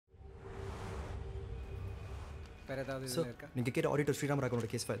வேறு ஏதாவது சார் இருக்கா? நீங்கள் கேட்ட auditor Sriram ராகவனோட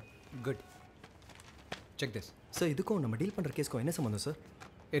case file. Good. Check this. Sir இதுக்கும் நம்ம டீல் பண்ணுற கேஸ்க்கும் என்ன சம்மந்தம் சார்?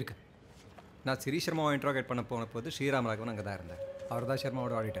 இருக்கு. நான் சிரீ சர்மாவை இன்ட்ராகேட் பண்ண போன போது ஸ்ரீராம் ராகவன் அங்கே தான் இருந்தார். அவர் தான்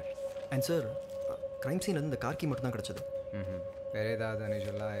சர்மாவோட ஆடிட்டர். அண்ட் சார் க்ரைம் சீன்லேருந்து இந்த கார்கி மட்டும் தான் கிடச்சது. வேறு ஏதாவது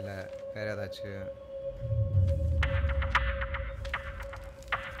அனுஷுவலா இல்லை வேறு ஏதாச்சும்?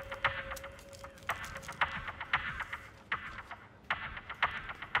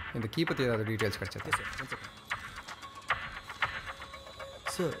 இந்த கீ பற்றி ஏதாவது டீட்டெயில்ஸ் கிடச்சது?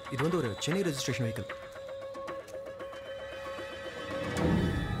 சார் இது வந்து ஒரு சென்னை ரெஜிஸ்ட்ரேஷன் வெஹிக்கிள்.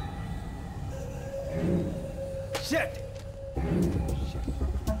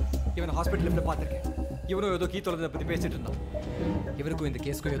 இவன் ஹாஸ்பிட்டல் லிஃப்ட்டில் பார்த்துருக்கேன். இவனும் ஏதோ கீ தொலைதை பற்றி பேசிட்டு இருந்தான். இவருக்கும் இந்த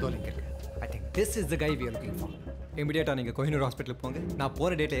கேஸ்க்கும் ஏதோ லிங்க் இருக்கு. I think this is the guy we are looking for. இமீடியட்டாக நீங்கள் கோஹினூர் ஹாஸ்பிட்டலுக்கு போங்க. நான்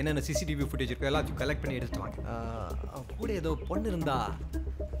போகிற டேட்டில் என்னென்ன சிசிடிவி ஃபுட்டேஜ் இருக்கோ எல்லாத்தையும் கலெக்ட் பண்ணி எடுத்துட்டு வாங்க. கூட ஏதோ பொண்ணு இருந்தா,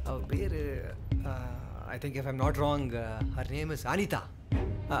 அவள் பேர் I think if I'm not wrong her name is Anitha.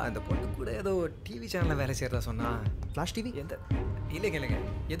 அந்த பொண்ணு கூட ஏதோ டிவி சேனலில் வேலை செய்கிறதா சொன்னா. Flash TV? எந்த? இல்லைங்க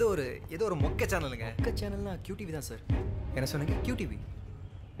ஏதோ ஒரு மொக்க சேனலுங்க. மொக்க சேனல்னா QTV தான் சார். என்ன சொன்னீங்க? QTV?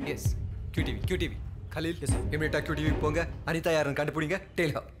 S QTV. Khaleel, S இமீடியட்டாக QTV போங்க. அனிதா யாருன்னு கண்டுபிடிங்க.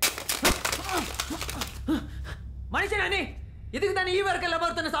 டெய்லர் மனுஷன் அண்ணே, இதுக்கு தானே ஈவர்க்க இல்லாம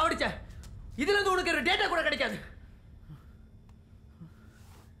ஒருத்தனை சாவடிச்ச. இதுல இருந்து உனக்கு ஒரு டேட்டா கூட கிடைக்காது.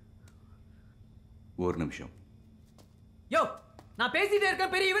 ஒரு நிமிஷம். யோ, நான் பேசிட்டே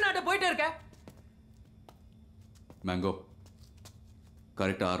இருக்கேன், பெரிய இவனாட்ட போயிட்டே இருக்க. மேங்கோ,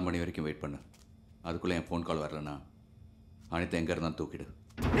 கரெக்டாக 6 மணி வரைக்கும் வெயிட் பண்ணு. அதுக்குள்ளே என் ஃபோன் கால் வரலன்னா அனிதா எங்கே இருந்தால் தூக்கிடு.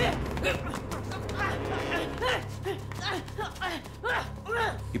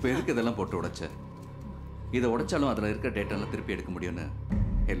 இப்போ எதுக்கு இதெல்லாம் போட்டு உடைச்ச? இதை உடைச்சாலும் அதில் இருக்கிற டேட்டாலாம் திருப்பி எடுக்க முடியும்னு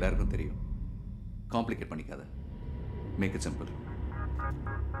எல்லாருக்கும் தெரியும். காம்ப்ளிகேட் பண்ணிக்காத. Make it simple.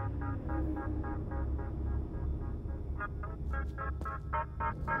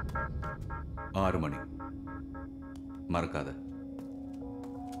 ஆறு மணி மறக்காத.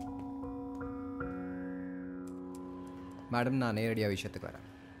 மேடம், நான் நேரடியாக விஷயத்துக்கு வரேன்.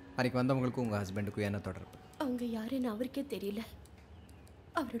 அன்றைக்கி வந்தவங்களுக்கும் உங்கள் ஹஸ்பண்டுக்கும் என்ன தொடர்பு? அவங்க யாருன்னு அவருக்கே தெரியல.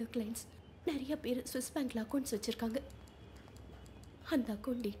 அவரோட கிளைண்ட்ஸ் நிறைய பேர் ஸ்விஸ் பேங்க்ல அக்கௌண்ட்ஸ் வச்சுருக்காங்க. அந்த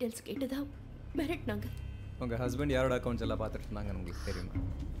அக்கௌண்ட் டீட்டெயில்ஸ் கேட்டு தான் மிரட்டினாங்க. உங்கள் ஹஸ்பண்ட் யாரோட அக்கௌண்ட்ஸ் எல்லாம் பார்த்துட்டு இருந்தாங்கன்னு உங்களுக்கு தெரியுமா?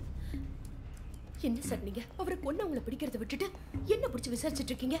 என்ன சார் நீங்கள் அவரை கொண்டு அவங்கள பிடிக்கிறத விட்டுட்டு என்ன பிடிச்சி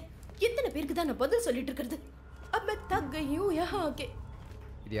விசாரிச்சுட்டு இருக்கீங்க? எத்தனை பேருக்கு தான் நான் பதில் சொல்லிட்டு இருக்கிறது? அப்ப தங்கையும் யஹாகே.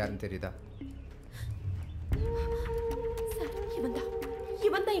 இது யாருன்னு தெரியுதா? சார்,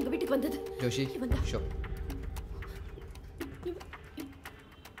 இவன் தான் எங்க வீட்டுக்கு வந்தது. ஜோஷி, ஷோ.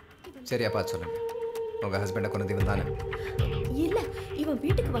 சரியா பார்த்து சொல்லுங்க. உங்க ஹஸ்பண்டை கொண்டது இவன் தானே? இல்ல, இவன்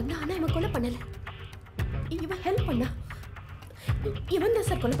வீட்டுக்கு வந்தா, ஆனா இவன் கொலை பண்ணல. இவன் ஹெல்ப் பண்ணா. இவன் தான்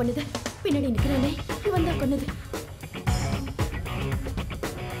சார் கொலை பண்ணது. பின்னாடி நிக்கிறானே, இவன் தான் கொன்னது.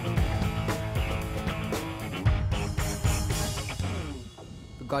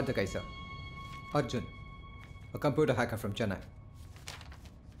 Got the guy, sir. Arjun, a computer hacker from Chennai.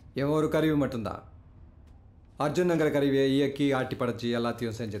 இவன் ஒரு கருவி மட்டும்தான். அர்ஜுன்ங்கிற கருவியை இயக்கி ஆட்டி படைச்சி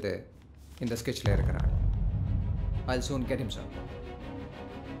எல்லாத்தையும் செஞ்சது இந்த ஸ்கெட்சில் இருக்கிறார். I'll soon get him, sir.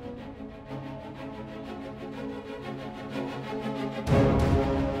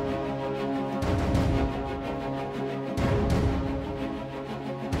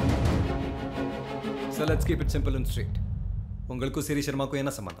 So let's keep it simple and straight. உங்களுக்கும் சிரி சர்மாக்கும்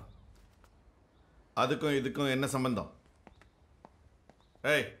என்ன சம்பந்தம்? அதுக்கும் இதுக்கும் என்ன சம்பந்தம்?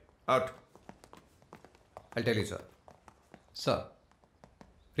 Hey, out. I'll tell you, sir. Sir,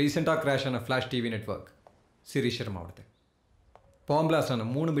 recently crash on a flash TV network. Siri Sharma avudhu. Bomb blast on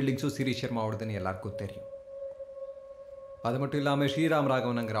 3 buildings Siri Sharma avudhu எல்லாருக்கும் தெரியும். அது மட்டும் இல்லாமல் ஸ்ரீராம்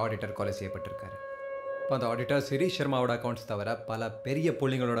ராகவன்ங்கிற ஆடிட்டர் கொலை செய்யப்பட்டிருக்காரு. இப்போ அந்த ஆடிட்டர் சிரி சர்மாவோட அக்கௌண்ட்ஸ் தவிர பல பெரிய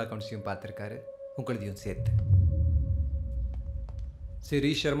புள்ளிங்களோட அக்கௌண்ட்ஸையும் பார்த்துருக்காரு, உங்களதையும் சேர்த்து. சிரி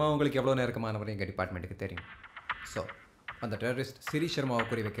சர்மா உங்களுக்கு எவ்வளோ நெருக்கமானவர் எங்கள் டிபார்ட்மெண்ட்டுக்கு தெரியும். ஸோ அந்த டெரரிஸ்ட் சிரி சர்மாவை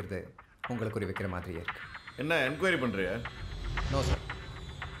குறி வைக்கிறது உங்களுக்கு குறி வைக்கிற மாதிரியே இருக்கு. என்ன என்கொயரி பண்ணுறியா? நோ சார்,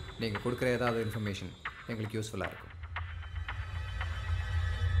 நீங்கள் கொடுக்குற ஏதாவது இன்ஃபர்மேஷன் எங்களுக்கு யூஸ்ஃபுல்லாக இருக்கும்.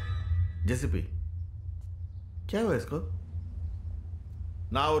 ஜெசிபி, क्या हुआ इसको?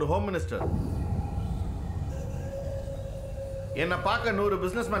 நான் ஒரு ஹோம் மினிஸ்டர். என்னை பார்க்க 100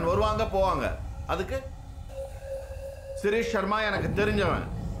 பிஸ்னஸ்மேன் வருவாங்க போவாங்க. அதுக்கு சிரீஷ் சர்மா எனக்கு தெரிஞ்சவன்,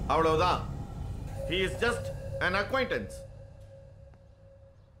 அவ்வளவுதான். He is just an acquaintance.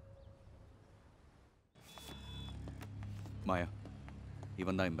 மாயா,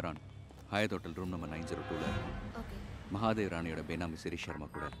 இவன் தான் Imran. Hayat hotel room number 902ல Mahadev ராணியோட பேனாமி Shirish Sharma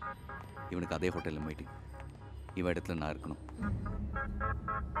கூட இவனுக்கு அதே ஹோட்டலில் மீட்டிங். இவன் இடத்துல நான் இருக்கணும்.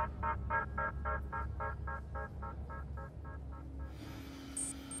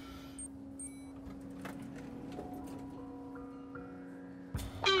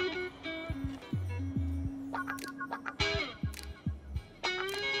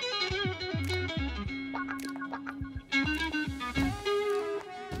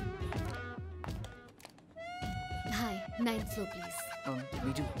 9th floor, please.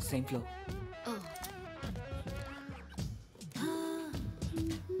 Me too. Same floor. Oh.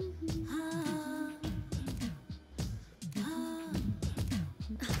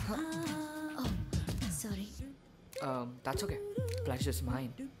 Oh, sorry. That's okay. Pleasure's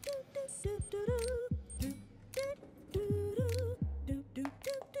mine.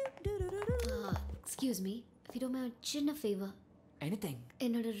 Excuse me, if you don't mind, a chinna favor. Anything.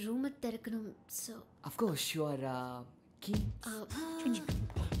 என்னோட ரூமை திறக்கணும். So, Of course, your key. please.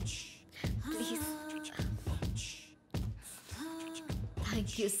 Thank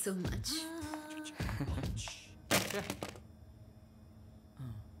you so much.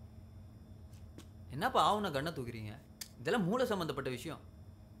 என்னப்பா ஆவுன கண்ணை தூக்குறீங்க? இதெல்லாம் மூளை சம்பந்தப்பட்ட விஷயம்.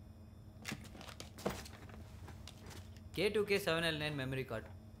 K2K 7L9 memory card,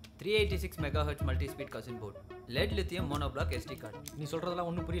 386 MHz multi-speed cousin board, lead lithium monoblock SD card. நீ சொல்கிறதெல்லாம்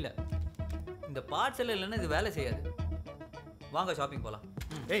ஒன்றும் புரியல. இந்த பார்ட்ஸ் எல்லாம் இல்லைன்னா இது வேலை செய்யாது. வாங்க ஷாப்பிங் போகலாம்.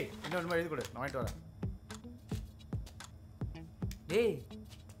 ஏய் இன்னொன்று எழுதி கொடு, நான் வாங்கிட்டு வரேன். டேய்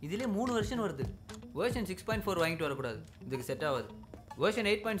இதிலே 3 வெர்ஷன் வருது. வெர்ஷன் 6.4 வாங்கிட்டு வரக்கூடாது, இதுக்கு செட் ஆகாது. வெர்ஷன்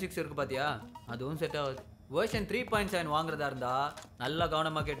 8.6 இருக்குது பார்த்தியா, அதுவும் செட் ஆகாது. வெர்ஷன் 3.7 வாங்குறதா இருந்தால் நல்லா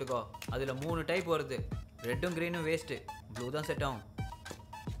கவனமாக கேட்டுக்கோ. அதில் 3 டைப் வருது. ரெட்டும் க்ரீனும் வேஸ்ட்டு, ப்ளூ தான் செட் ஆகும்.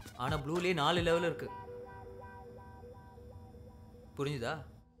 ஆனால் ப்ளூலேயே 4 லெவல் இருக்குது. புரிஞ்சுதா?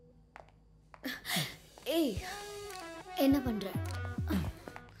 ஏய், என்ன பண்ற?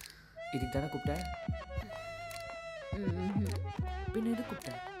 இதுக்கு தானே கூப்பிட்டேன். பின்ன எது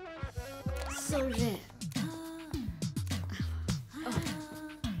கூப்பிட்டேன்? சொல்றேன்.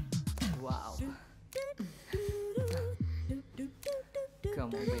 Wow.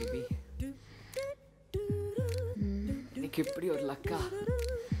 Come on, baby. இன்னைக்கு எப்படி ஒரு லக்கா?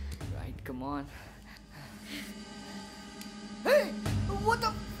 Right, come on. Hey, what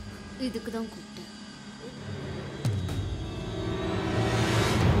the? இதுக்கு தான் கூப்பிட்டேன்.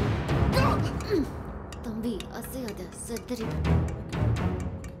 தம்பி அசையாத, செத்தறி.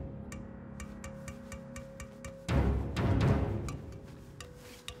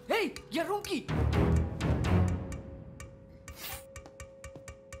 Hey, your room key.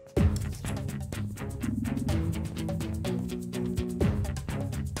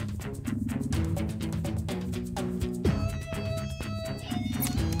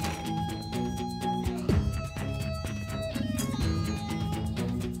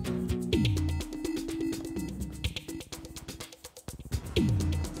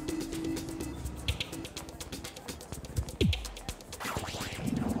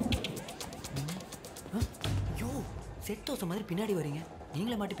 Set dosa மாதிரி பின்னாடி வரீங்க.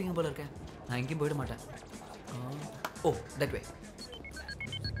 நீங்களே மாட்டிப்பீங்க போல இருக்கேன். நான் எங்கேயும் போயிட மாட்டேன். ஓ தட் வே.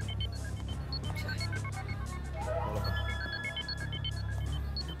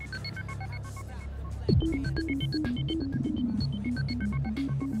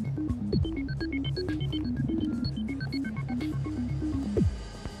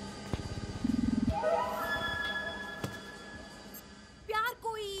 प्यार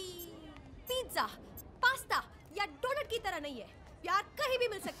कोई पिज्जा, पास्ता या डोनट की तरह नहीं है. प्यार कहीं भी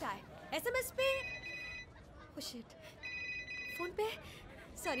मिल सकता है. SMS पे, oh shit, phone पे.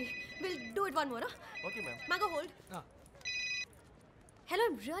 Sorry, we'll do it one more. Huh? Okay, ma'am. Mango hold. Hello,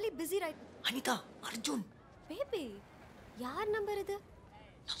 I'm really busy right now. Anitha, Arjun. Baby, யார் நம்பர் இது?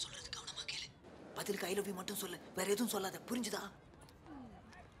 நான் சொல்றது கவனமா கேளு. பதிலுக்கு ஐ லவ் யூ மட்டும் சொல்லு, வேற எதுவும் சொல்லாத. புரிஞ்சுதா?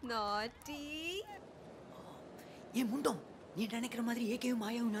 Naughty. ஏன் முண்டம், நீ நினைக்கிற மாதிரி ஏகேவும்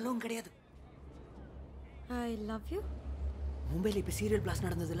மாயாவும் நல்லவும் கிடையாது. I love you. மும்பையில் இப்போ சீரியல் பிளாஸ்ட்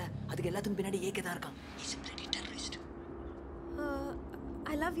நடந்ததுல, அதுக்கு எல்லாத்துக்கும் பின்னாடி ஏகே தான் இருக்கான். He's a bloody terrorist.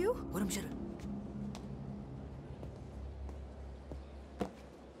 I love you. ஒரு நிமிஷம் இரு.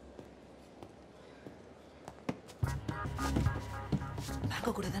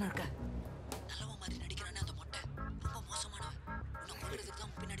 மேங்கோ கூட தானே இருக்க. நல்லவ மாதிரி நடிக்கிறானே அந்த மொட்டை, ரொம்ப மோசமானவன். உன்னை கொல்றதுக்கு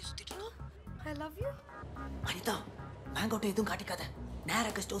தான் பின்னாடி சுத்திட்டு இருக்கான். I love you. அனிதா, மேங்கோட்ட எதுவும் காட்டிக்காத. நேரா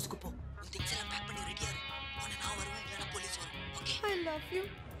கெஸ்ட் ஹவுஸ்க்கு போ. உன் திங்ஸ் எல்லாம் பேக் பண்ணி ரெடியா இரு. உன்னை நான் வருவேன், இல்லைன்னா போலீஸ் வரும். Okay? I love you.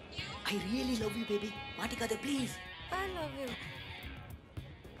 I really love you, baby. மாட்டிக்காத please. I love you.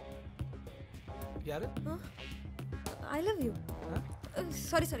 யாரு? I love you.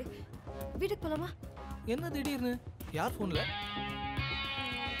 Sorry, sorry. வீட்டுக்கு போலாமா? என்ன திடீர்னு? யார் ஃபோன்ல?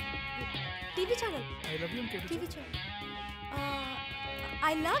 TV channel. I love you கேட்டு. TV channel.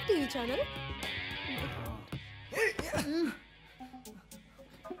 I love TV channel.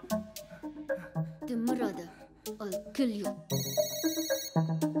 திமிராத, I'll kill you.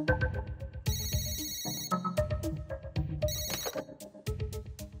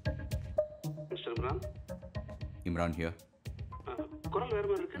 Mister Imran. Imran here. குரல் வேறு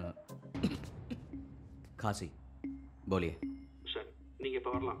மாதிரி இருக்கு. காசி बोलिए சார் நீங்கள்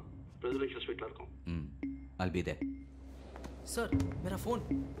இப்போ வரலாம் ரெசிடென்ஷியல் ஸ்வீட்டில் இருக்கோம் I'll be there. सर मेरा फोन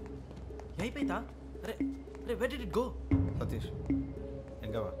यहीं पे था अरे अरे where did it go Satish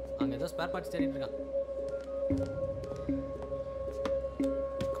எங்கே வா அங்கே ஏதோ ஸ்பேர் பார்ட்ஸ் தேடிட்டு இருக்கான்.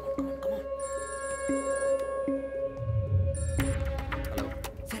 ஹலோ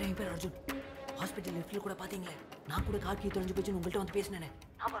சார் என் பேர் அர்ஜுன் ஹாஸ்பிட்டல் லிஃப்ட்டில் கூட பார்த்தீங்களே நான் கூட கார் கீ தொலைஞ்சு போச்சு உங்கள்கிட்ட வந்து பேசினேனே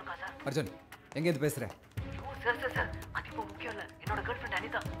ஞாபகம் இருக்கா சார் அர்ஜுன் எங்கேருந்து பேசுகிறேன்? சார் அது இப்போ முக்கியம் இல்லை என்னோட கேர்ள் ஃப்ரெண்ட்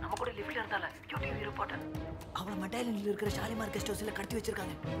அனிதா நம்ம கூட லிஃப்ட்ல இருந்தால யூடியூப் ரிப்போர்ட்டர் அவளை மட்டாயிலில் இருக்கிற ஷாலிமார் கெஸ்ட் ஹவுஸில் கடத்தி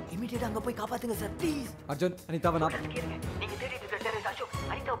வச்சிருக்காங்க இமீடியட்டாக அங்கே போய் காப்பாத்துங்க சார் ப்ளீஸ். அர்ஜுன் அனிதாவை நான் நீங்க தேடிட்டு இருக்க டெரரிஸ்ட் அசோக்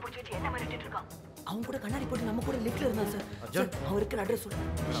அனிதாவை பிடிச்சி வச்சு என்ன மிரட்டிட்டு இருக்கான் அவங்க கூட கண்ணாடி போட்டு நம்ம கூட லிஃப்ட்ல இருந்தான் சார். அர்ஜுன் அவன் இருக்கிற அட்ரஸ் சொல்லு.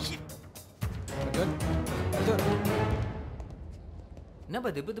 அர்ஜுன் அர்ஜுன் என்னப்பா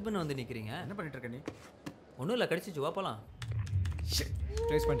திப்புன்னு வந்து நிற்கிறீங்க? என்ன பண்ணிட்டு இருக்க நீ? ஒன்றும் இல்லை கடிச்சிச்சு வா போகலாம்.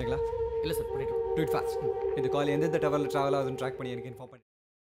 ட்ரேஸ் பண்ணிட்டீங்களா? இல்லை சார் பண்ணிட்டு டூ இட் ஃபாஸ்ட். இந்த கால் எந்தெந்த டவரில் ட்ராவல் ஆகுதுன்னு ட்ராக் பண்ணி எனக்கு இன்ஃபார்ம் பண்ணி